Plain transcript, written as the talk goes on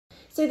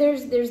So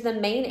there's the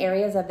main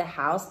areas of the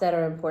house that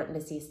are important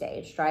to see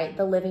staged, right?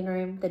 The living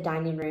room, the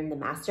dining room, the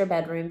master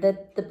bedroom,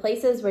 the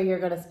places where you're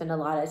going to spend a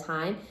lot of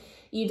time.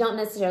 You don't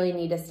necessarily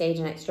need to stage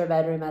an extra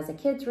bedroom as a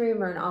kid's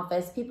room or an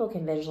office. People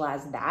can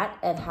visualize that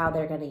of how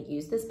they're going to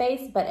use the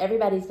space, but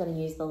everybody's going to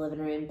use the living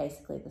room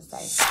basically the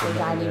same. The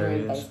dining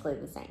room basically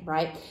the same,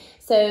 right?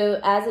 So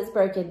as it's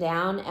broken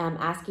down,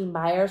 asking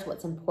buyers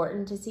what's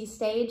important to see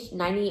staged,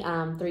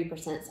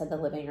 93% said the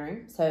living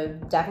room. So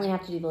definitely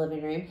have to do the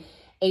living room.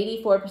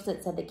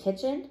 84% said the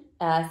kitchen,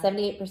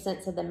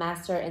 78% said the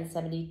master, and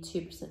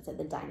 72% said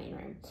the dining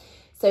room.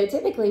 So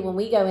typically when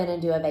we go in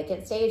and do a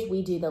vacant stage,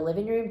 we do the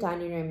living room,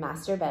 dining room,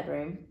 master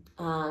bedroom.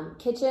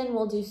 Kitchen,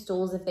 we'll do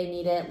stools if they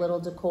need it, little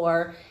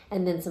decor,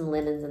 and then some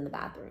linens in the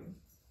bathroom.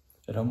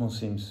 It almost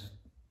seems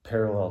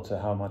parallel to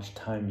how much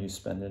time you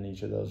spend in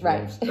each of those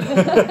rooms. Right.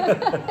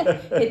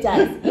 It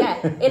does.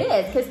 Yeah, it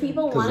is. Because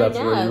people want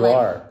to know,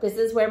 like, this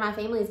is where my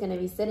family is going to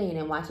be sitting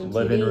and watching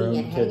living TV room,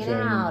 and kitchen, hanging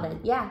out.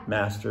 And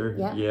master.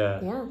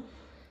 Yeah.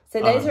 So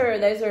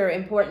those are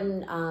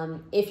important.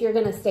 If you're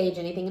going to stage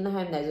anything in the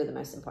home, those are the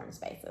most important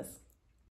spaces.